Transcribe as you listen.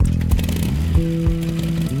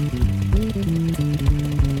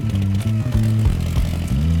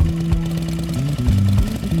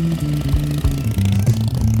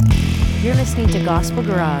listening to Gospel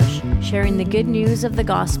Garage, sharing the good news of the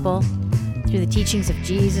gospel through the teachings of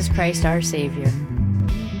Jesus Christ, our Savior.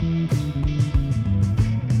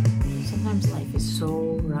 Sometimes life is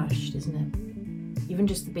so rushed, isn't it? Even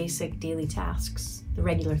just the basic daily tasks, the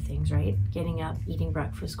regular things, right? Getting up, eating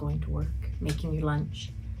breakfast, going to work, making your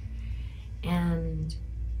lunch. And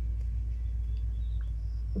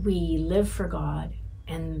we live for God,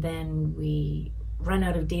 and then we run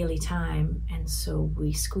out of daily time, and so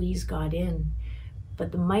we squeeze God in.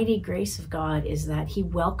 But the mighty grace of God is that He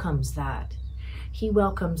welcomes that. He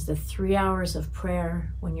welcomes the 3 hours of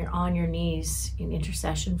prayer when you're on your knees in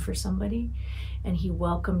intercession for somebody, and He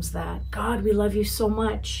welcomes that. God, we love you so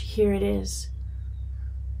much. Here it is.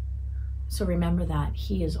 So remember that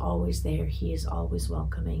He is always there. He is always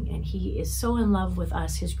welcoming, and He is so in love with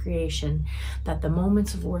us, His creation, that the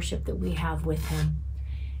moments of worship that we have with Him,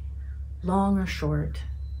 long or short,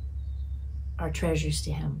 are treasures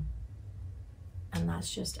to Him. And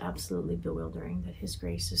that's just absolutely bewildering, that His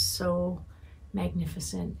grace is so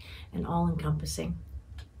magnificent and all-encompassing.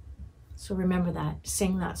 So remember that.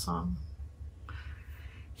 Sing that song.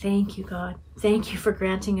 Thank you, God. Thank you for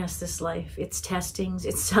granting us this life, its testings,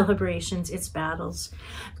 its celebrations, its battles,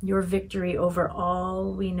 your victory over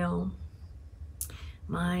all we know.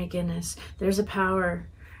 My goodness, there's a power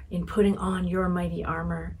in putting on your mighty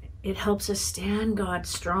armor. It helps us stand, God,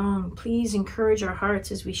 strong. Please encourage our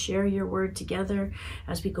hearts as we share your word together,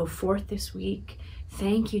 as we go forth this week.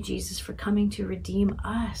 Thank you, Jesus, for coming to redeem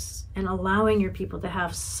us and allowing your people to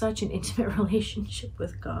have such an intimate relationship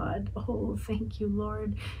with God. Oh, thank you,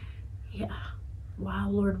 Lord. Yeah. Wow,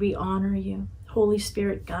 Lord, we honor you. Holy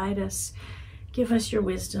Spirit, guide us. Give us your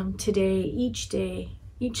wisdom today, each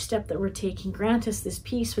step that we're taking. Grant us this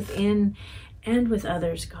peace within and with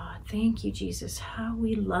others, God. Thank you, Jesus. How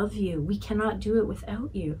we love you. We cannot do it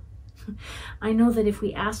without you. I know that if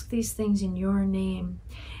we ask these things in your name,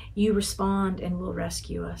 you respond and will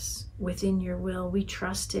rescue us within your will. We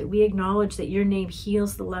trust it. We acknowledge that your name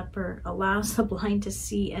heals the leper, allows the blind to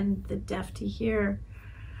see and the deaf to hear,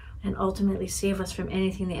 and ultimately save us from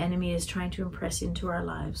anything the enemy is trying to impress into our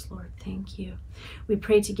lives, Lord. Thank you. We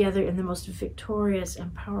pray together in the most victorious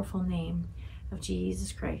and powerful name of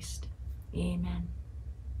Jesus Christ. Amen.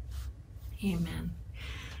 Amen.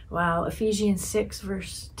 Wow. Ephesians 6,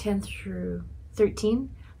 verse 10 through 13.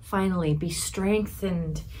 Finally, be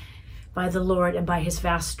strengthened by the Lord and by his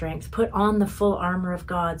vast strength. Put on the full armor of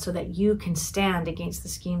God so that you can stand against the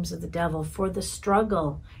schemes of the devil. For the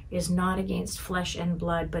struggle is not against flesh and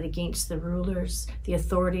blood, but against the rulers, the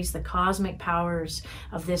authorities, the cosmic powers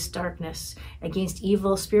of this darkness, against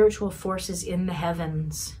evil spiritual forces in the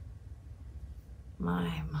heavens.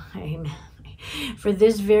 My. For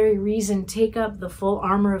this very reason, take up the full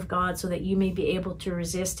armor of God so that you may be able to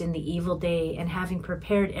resist in the evil day, and having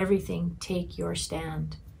prepared everything, take your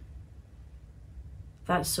stand.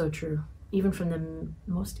 That's so true. Even from the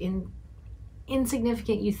most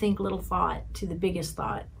insignificant you think little thought to the biggest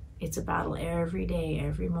thought, it's a battle every day,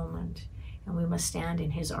 every moment. And we must stand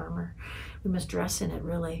in his armor. We must dress in it,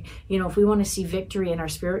 really. You know, if we want to see victory in our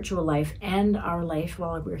spiritual life and our life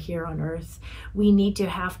while we're here on earth, we need to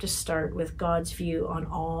have to start with God's view on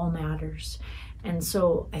all matters. And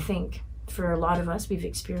so I think for a lot of us, we've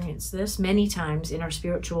experienced this many times in our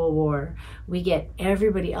spiritual war. We get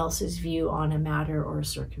everybody else's view on a matter or a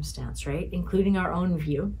circumstance, right? Including our own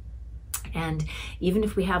view. And even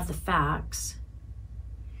if we have the facts,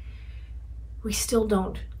 we still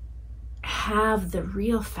don't have the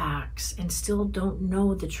real facts and still don't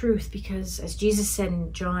know the truth, because as Jesus said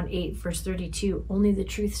in John 8 verse 32, only the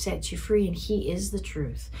truth sets you free, and he is the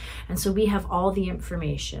truth. And so we have all the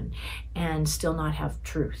information and still not have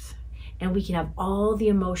truth, and we can have all the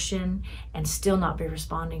emotion and still not be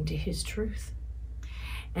responding to his truth.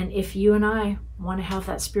 And if you and I want to have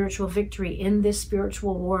that spiritual victory in this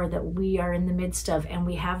spiritual war that we are in the midst of, and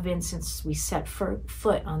we have been since we set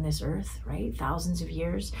foot on this earth, right? Thousands of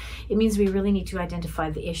years. It means we really need to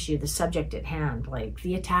identify the issue, the subject at hand, like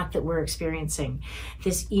the attack that we're experiencing,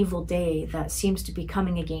 this evil day that seems to be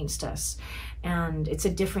coming against us. And it's a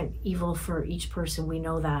different evil for each person, we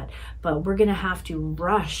know that. But we're going to have to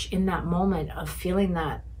rush in that moment of feeling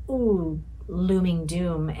that, looming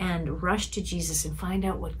doom, and rush to Jesus and find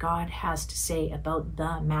out what God has to say about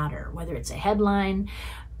the matter, whether it's a headline,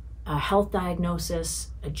 a health diagnosis,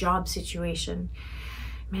 a job situation.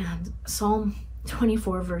 Man, Psalm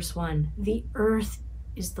 24 verse 1, the earth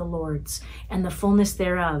is the Lord's and the fullness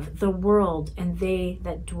thereof, the world and they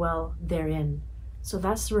that dwell therein. So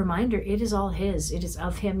that's the reminder. It is all his. It is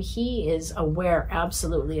of him. He is aware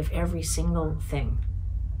absolutely of every single thing.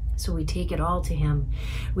 So we take it all to him.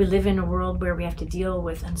 We live in a world where we have to deal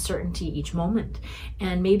with uncertainty each moment,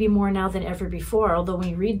 and maybe more now than ever before. Although when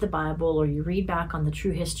you read the Bible or you read back on the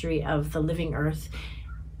true history of the living earth,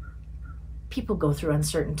 people go through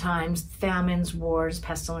uncertain times, famines, wars,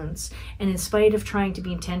 pestilence. And in spite of trying to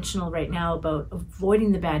be intentional right now about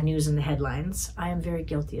avoiding the bad news in the headlines, I am very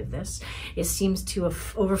guilty of this. It seems to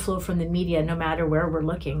overflow from the media no matter where we're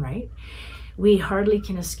looking, right? We hardly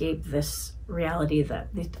can escape this reality that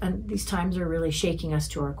these times are really shaking us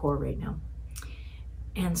to our core right now.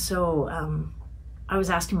 And so I was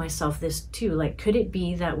asking myself this too, like, could it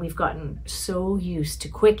be that we've gotten so used to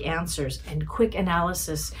quick answers and quick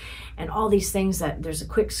analysis and all these things that there's a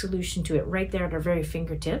quick solution to it right there at our very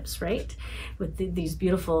fingertips, right? With these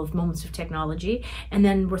beautiful moments of technology. And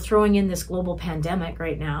then we're throwing in this global pandemic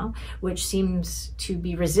right now, which seems to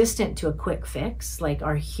be resistant to a quick fix, like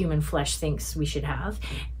our human flesh thinks we should have.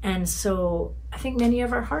 And so I think many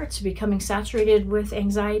of our hearts are becoming saturated with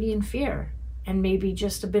anxiety and fear, and maybe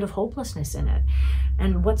just a bit of hopelessness in it.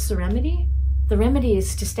 And what's the remedy? The remedy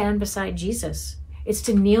is to stand beside Jesus. It's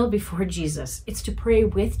to kneel before Jesus. It's to pray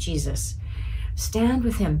with Jesus. Stand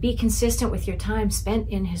with him. Be consistent with your time spent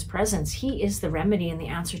in his presence. He is the remedy and the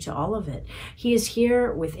answer to all of it. He is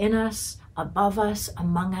here within us, above us,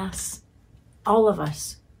 among us, all of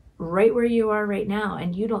us, right where you are right now.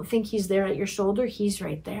 And you don't think he's there at your shoulder. He's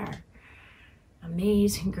right there.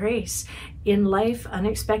 Amazing grace. In life,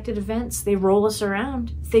 unexpected events, they roll us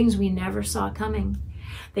around, things we never saw coming.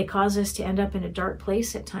 They cause us to end up in a dark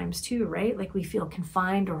place at times too, right? Like we feel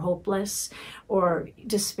confined or hopeless or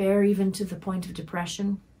despair, even to the point of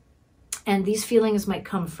depression. And these feelings might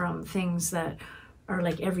come from things that are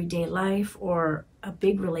like everyday life, or a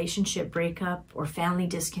big relationship breakup, or family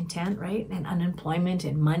discontent, right? And unemployment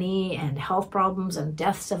and money and health problems and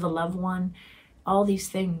deaths of a loved one. All these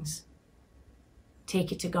things.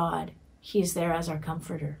 Take it to God. He is there as our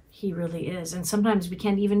comforter. He really is. And sometimes we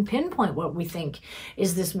can't even pinpoint what we think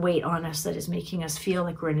is this weight on us that is making us feel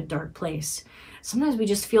like we're in a dark place. Sometimes we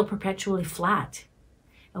just feel perpetually flat,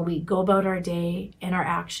 and we go about our day and our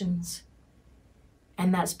actions.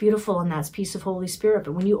 And that's beautiful, and that's peace of Holy Spirit.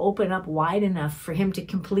 But when you open up wide enough for him to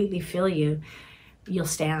completely fill you, you'll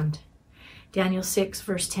stand. Daniel 6,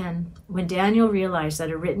 verse 10, when Daniel realized that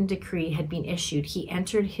a written decree had been issued, he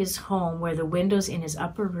entered his home where the windows in his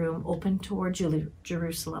upper room opened toward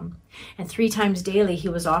Jerusalem. And 3 times daily he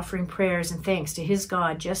was offering prayers and thanks to his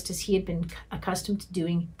God, just as he had been accustomed to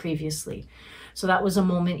doing previously. So that was a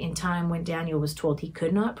moment in time when Daniel was told he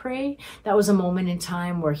could not pray. That was a moment in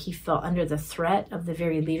time where he felt under the threat of the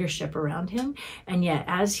very leadership around him. And yet,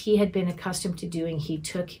 as he had been accustomed to doing, he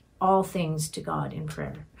took all things to God in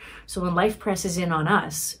prayer. So when life presses in on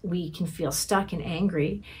us, we can feel stuck and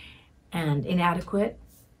angry and inadequate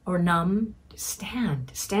or numb.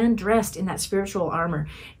 Stand dressed in that spiritual armor.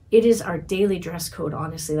 It is our daily dress code,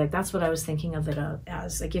 honestly. Like, that's what I was thinking of it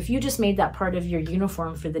as. Like, if you just made that part of your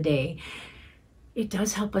uniform for the day, it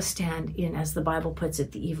does help us stand in, as the Bible puts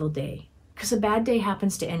it, the evil day. Because a bad day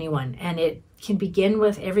happens to anyone, and it can begin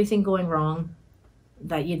with everything going wrong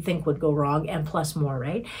that you'd think would go wrong, and plus more,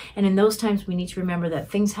 right? And in those times, we need to remember that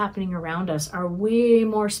things happening around us are way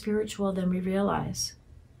more spiritual than we realize.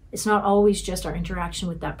 It's not always just our interaction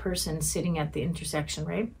with that person sitting at the intersection,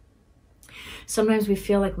 right? Sometimes we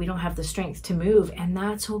feel like we don't have the strength to move, and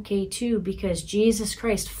that's okay too, because Jesus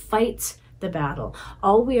Christ fights the battle.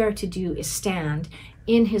 All we are to do is stand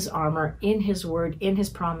in his armor, in his word, in his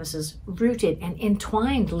promises, rooted and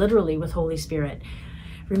entwined literally with Holy Spirit.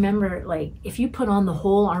 Remember, like, if you put on the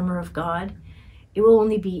whole armor of God, it will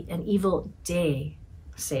only be an evil day,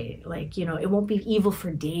 say, like, you know, it won't be evil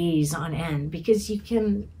for days on end, because you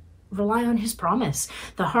can rely on his promise.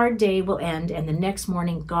 The hard day will end, and the next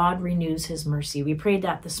morning, God renews his mercy. We prayed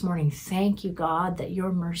that this morning. Thank you, God, that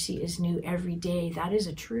your mercy is new every day. That is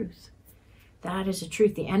a truth. That is a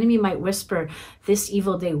truth. The enemy might whisper, this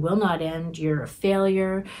evil day will not end. You're a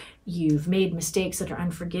failure. You've made mistakes that are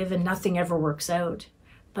unforgiven. Nothing ever works out.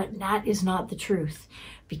 But that is not the truth.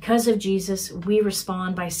 Because of Jesus, we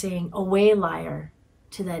respond by saying, away, liar,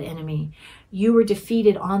 to that enemy. You were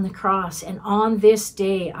defeated on the cross, and on this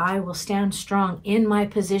day I will stand strong in my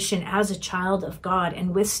position as a child of God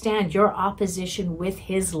and withstand your opposition with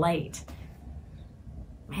his light.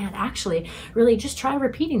 Man, actually, really just try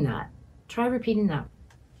repeating that. Try repeating that.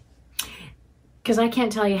 Because I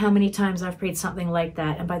can't tell you how many times I've prayed something like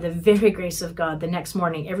that, and by the very grace of God, the next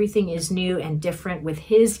morning, everything is new and different with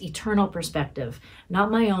his eternal perspective. Not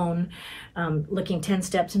my own, looking 10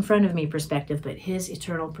 steps in front of me perspective, but his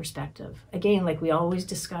eternal perspective. Again, like we always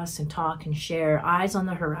discuss and talk and share, eyes on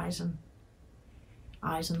the horizon.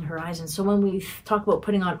 eyes on the horizon. So when we talk about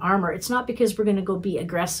putting on armor, it's not because we're going to go be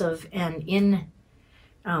aggressive and in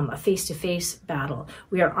a face-to-face battle.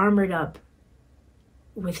 We are armored up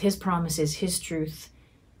with his promises, his truth,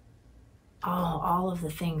 all of the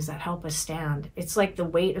things that help us stand. It's like the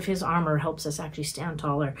weight of his armor helps us actually stand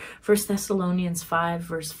taller. 1 Thessalonians 5,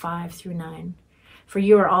 verse 5 through 9. For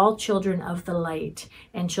you are all children of the light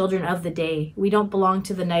and children of the day. We don't belong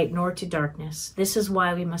to the night nor to darkness. This is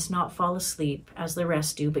why we must not fall asleep as the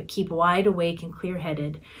rest do, but keep wide awake and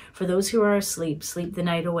clear-headed. For those who are asleep, sleep the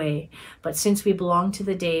night away. But since we belong to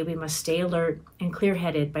the day, we must stay alert and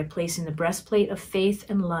clear-headed by placing the breastplate of faith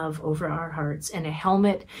and love over our hearts and a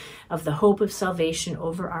helmet of the hope of salvation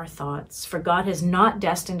over our thoughts. For God has not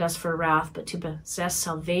destined us for wrath, but to possess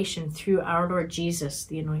salvation through our Lord Jesus,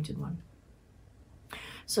 the Anointed One.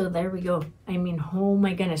 So there we go. I mean, oh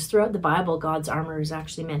my goodness, throughout the Bible, God's armor is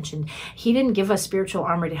actually mentioned. He didn't give us spiritual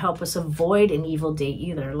armor to help us avoid an evil day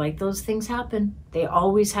either. Like, those things happen. They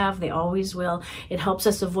always have, they always will. It helps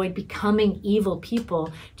us avoid becoming evil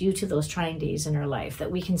people due to those trying days in our life,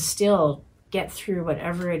 that we can still get through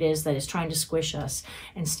whatever it is that is trying to squish us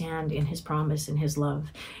and stand in his promise and his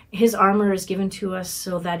love. His armor is given to us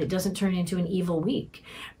so that it doesn't turn into an evil week,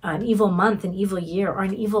 an evil month, an evil year, or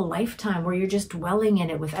an evil lifetime where you're just dwelling in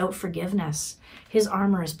it without forgiveness. His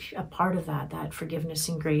armor is a part of that forgiveness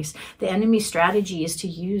and grace. The enemy's strategy is to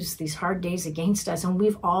use these hard days against us, and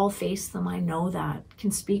we've all faced them. I know that,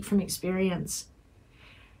 can speak from experience.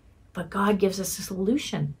 But God gives us a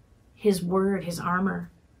solution, his word, his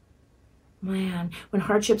armor. Man, when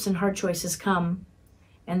hardships and hard choices come,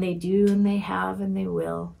 and they do, and they have, and they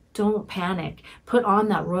will, don't panic. Put on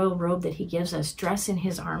that royal robe that he gives us. Dress in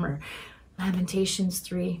his armor. Lamentations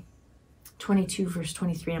 3:22, verse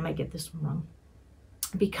 23. I might get this one wrong.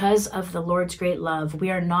 Because of the Lord's great love, we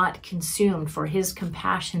are not consumed, for his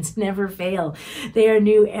compassions never fail. They are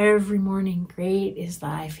new every morning. Great is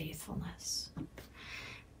thy faithfulness.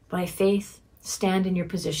 By faith, stand in your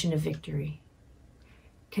position of victory.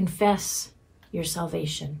 Confess your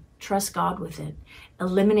salvation. Trust God with it.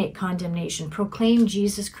 Eliminate condemnation. Proclaim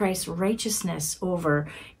Jesus Christ's righteousness over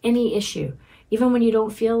any issue. Even when you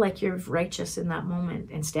don't feel like you're righteous in that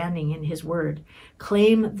moment and standing in his word.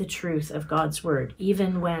 Claim the truth of God's word,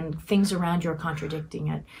 even when things around you are contradicting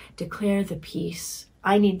it. Declare the peace.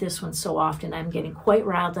 I need this one so often. I'm getting quite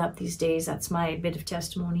riled up these days. That's my bit of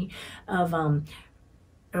testimony of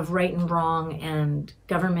right and wrong and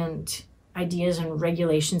government ideas and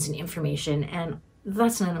regulations and information, and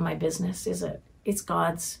that's none of my business, is it? It's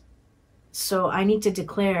God's. So I need to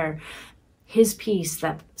declare his peace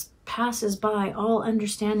that passes by all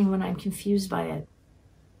understanding when I'm confused by it.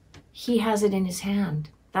 He has it in his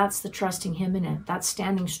hand. That's the trusting him in it. That's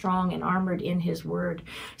standing strong and armored in his word.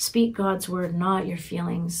 Speak God's word, not your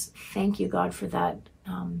feelings. Thank you, God, for that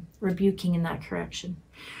rebuking and that correction.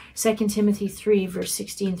 2 Timothy 3, verse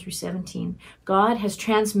 16 through 17. God has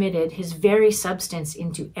transmitted his very substance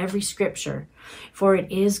into every scripture, for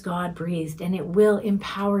it is God-breathed, and it will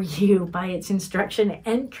empower you by its instruction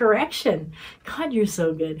and correction. God, you're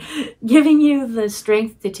so good. Giving you the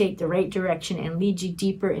strength to take the right direction and lead you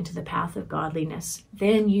deeper into the path of godliness.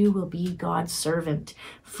 Then you will be God's servant,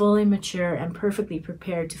 fully mature and perfectly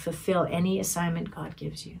prepared to fulfill any assignment God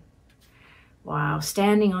gives you. Wow,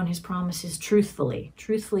 standing on his promises truthfully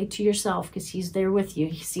to yourself, because he's there with you.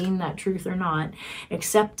 He's seen that truth or not.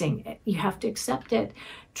 Accepting, you have to accept it.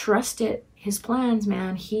 Trust it. His plans,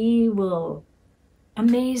 man, he will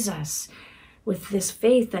amaze us with this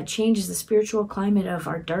faith that changes the spiritual climate of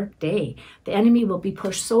our dark day. The enemy will be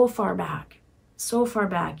pushed so far back.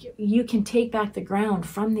 You can take back the ground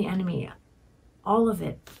from the enemy. All of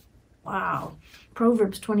it. Wow.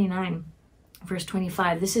 Proverbs 29. Verse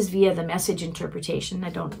 25, this is via the Message interpretation.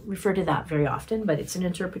 I don't refer to that very often, but it's an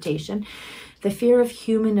interpretation. The fear of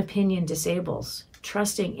human opinion disables.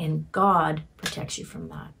 Trusting in God protects you from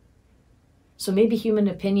that. So maybe human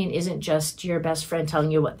opinion isn't just your best friend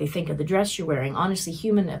telling you what they think of the dress you're wearing. Honestly,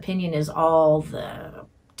 human opinion is all the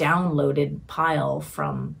downloaded pile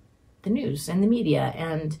from the news and the media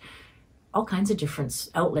and all kinds of different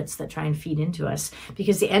outlets that try and feed into us,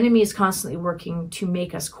 because the enemy is constantly working to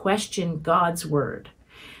make us question God's word,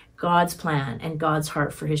 God's plan, and God's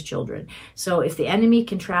heart for his children. So if the enemy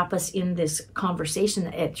can trap us in this conversation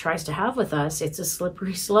that it tries to have with us, it's a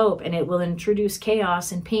slippery slope, and it will introduce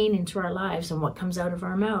chaos and pain into our lives and what comes out of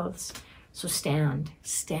our mouths. So stand.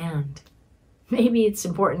 Maybe it's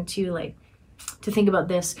important to think about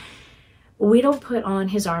this. We don't put on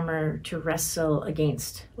his armor to wrestle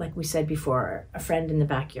against, like we said before, a friend in the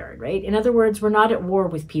backyard, right? In other words, we're not at war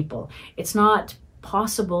with people. It's not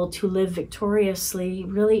possible to live victoriously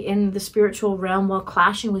really in the spiritual realm while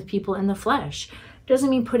clashing with people in the flesh. Doesn't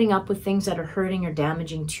mean putting up with things that are hurting or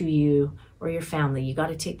damaging to you or your family. You got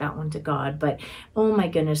to take that one to God. But oh my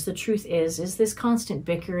goodness, the truth is this constant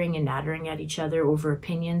bickering and nattering at each other over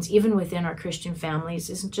opinions, even within our Christian families,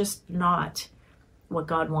 isn't just not what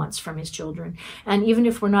God wants from his children. And even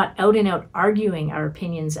if we're not out and out arguing our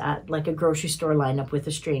opinions at like a grocery store lineup with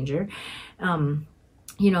a stranger,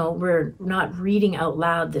 we're not reading out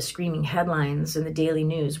loud the screaming headlines in the daily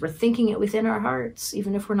news. We're thinking it within our hearts,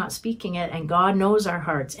 even if we're not speaking it. And God knows our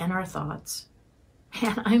hearts and our thoughts.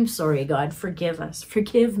 And I'm sorry, God, forgive us.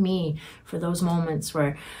 Forgive me for those moments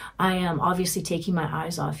where I am obviously taking my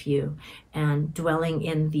eyes off you and dwelling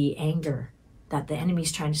in the anger that the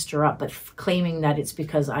enemy's trying to stir up, but claiming that it's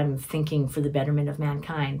because I'm thinking for the betterment of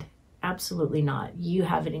mankind. Absolutely not. You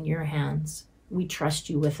have it in your hands. We trust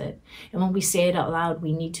you with it. And when we say it out loud,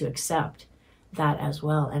 we need to accept that as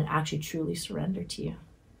well and actually truly surrender to you.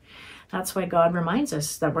 That's why God reminds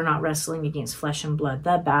us that we're not wrestling against flesh and blood.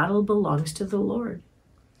 The battle belongs to the Lord.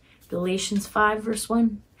 Galatians 5 verse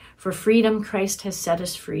 1. For freedom Christ has set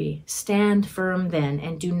us free. Stand firm then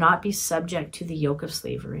and do not be subject to the yoke of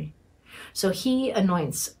slavery. So he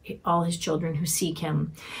anoints all his children who seek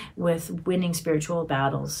him with winning spiritual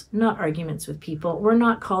battles, not arguments with people. We're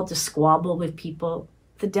not called to squabble with people.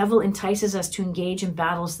 The devil entices us to engage in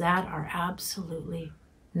battles that are absolutely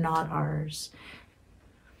not ours.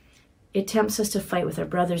 It tempts us to fight with our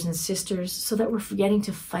brothers and sisters so that we're forgetting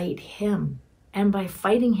to fight him. And by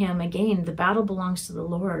fighting him, again, the battle belongs to the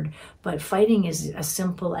Lord. But fighting is as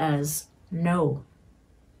simple as, no,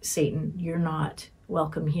 Satan, you're not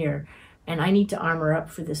welcome here. And I need to armor up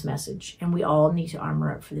for this message. And we all need to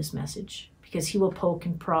armor up for this message. Because he will poke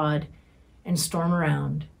and prod and storm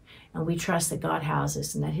around. And we trust that God has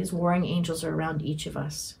us and that his warring angels are around each of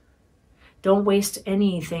us. Don't waste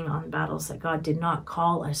anything on battles that God did not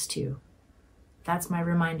call us to. That's my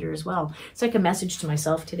reminder as well. It's like a message to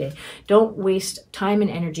myself today. Don't waste time and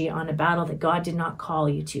energy on a battle that God did not call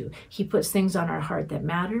you to. He puts things on our heart that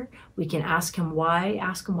matter. We can ask him why,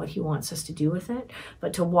 ask him what he wants us to do with it.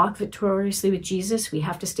 But to walk victoriously with Jesus, we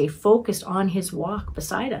have to stay focused on his walk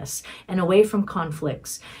beside us and away from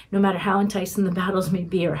conflicts, no matter how enticing the battles may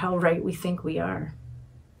be or how right we think we are.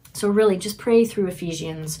 So really, just pray through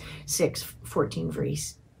Ephesians 6, 14 through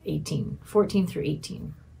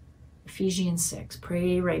 18. Ephesians 6,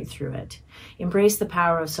 pray right through it. Embrace the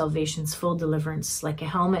power of salvation's full deliverance like a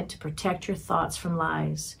helmet to protect your thoughts from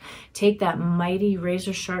lies. Take that mighty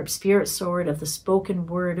razor-sharp spirit sword of the spoken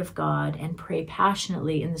word of God and pray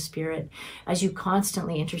passionately in the Spirit as you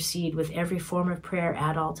constantly intercede with every form of prayer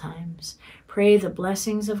at all times. Pray the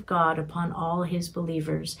blessings of God upon all his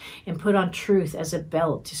believers and put on truth as a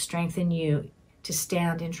belt to strengthen you to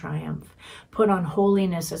stand in triumph. Put on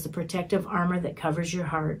holiness as the protective armor that covers your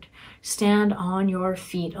heart. Stand on your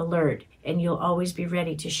feet alert, and you'll always be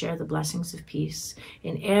ready to share the blessings of peace.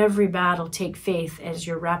 In every battle, take faith as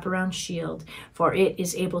your wraparound shield, for it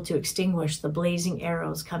is able to extinguish the blazing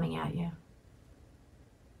arrows coming at you.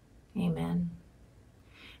 Amen.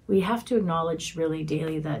 We have to acknowledge really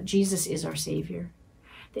daily that Jesus is our Savior.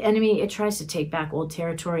 The enemy, it tries to take back old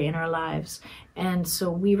territory in our lives. And so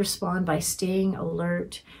we respond by staying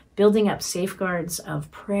alert, building up safeguards of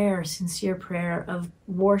prayer, sincere prayer, of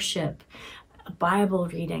worship, Bible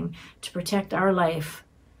reading to protect our life,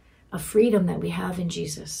 a freedom that we have in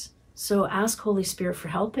Jesus. So ask Holy Spirit for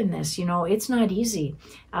help in this. You know, it's not easy.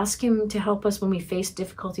 Ask him to help us when we face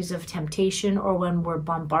difficulties of temptation or when we're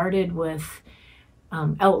bombarded with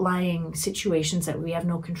outlying situations that we have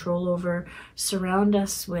no control over. Surround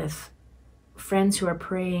us with friends who are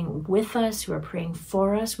praying with us, who are praying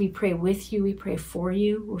for us. We pray with you. We pray for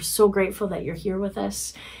you. We're so grateful that you're here with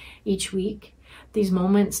us each week. These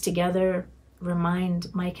moments together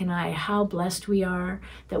remind Mike and I how blessed we are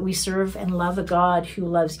that we serve and love a God who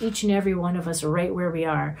loves each and every one of us right where we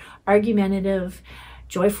are. Argumentative,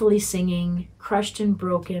 joyfully singing, crushed and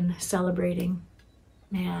broken, celebrating.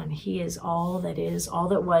 Man, he is all that is, all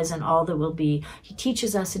that was, and all that will be. He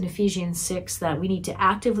teaches us in Ephesians 6 that we need to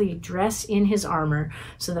actively dress in his armor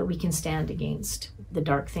so that we can stand against the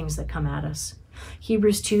dark things that come at us.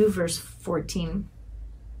 Hebrews 2, verse 14.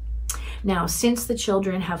 Now, since the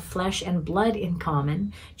children have flesh and blood in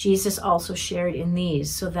common, Jesus also shared in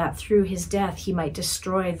these, so that through his death he might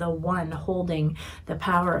destroy the one holding the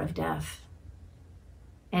power of death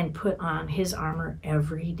and put on his armor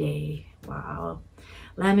every day. Wow.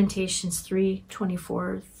 Lamentations 3,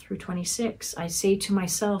 24 through 26. I say to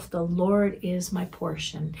myself, the Lord is my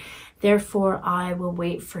portion. Therefore I will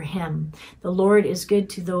wait for him. The Lord is good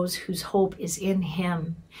to those whose hope is in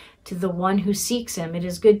him, To the one who seeks him, it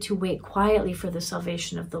is good to wait quietly for the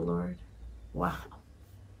salvation of the Lord. Wow.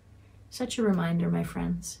 Such a reminder, my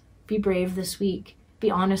friends. Be brave this week.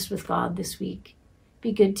 Be honest with God this week.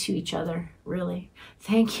 Be good to each other, really.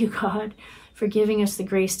 Thank you, God, for giving us the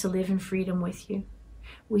grace to live in freedom with you.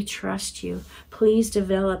 We trust you. Please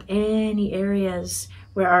develop any areas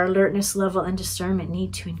where our alertness level and discernment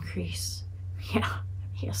need to increase. Yeah,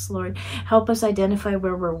 yes, Lord. Help us identify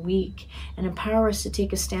where we're weak and empower us to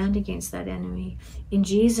take a stand against that enemy. In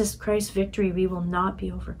Jesus Christ's victory, we will not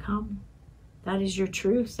be overcome. That is your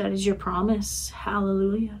truth. That is your promise.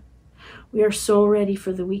 Hallelujah. We are so ready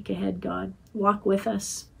for the week ahead, God. Walk with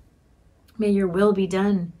us. May your will be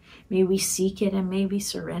done. May we seek it and may we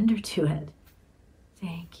surrender to it.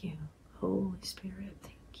 Thank you, Holy Spirit.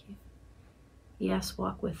 Thank you. Yes,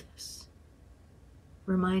 walk with us.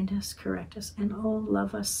 Remind us, correct us, and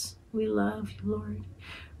love us. We love you, Lord.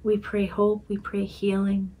 We pray hope. We pray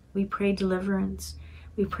healing. We pray deliverance.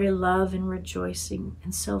 We pray love and rejoicing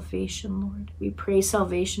and salvation, Lord. We pray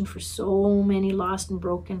salvation for so many lost and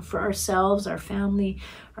broken, for ourselves, our family,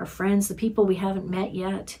 our friends, the people we haven't met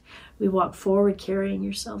yet. We walk forward carrying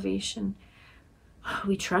your salvation.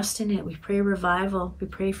 We trust in it. We pray revival. We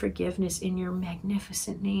pray forgiveness in your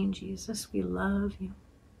magnificent name, Jesus. We love you.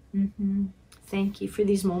 Thank you for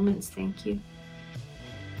these moments. Thank you.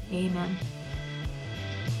 Amen.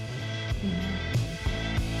 Amen.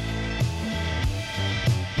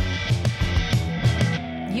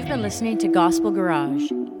 You've been listening to Gospel Garage.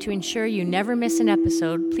 To ensure you never miss an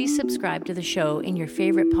episode, please subscribe to the show in your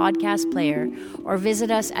favorite podcast player or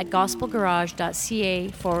visit us at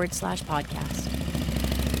gospelgarage.ca/podcast.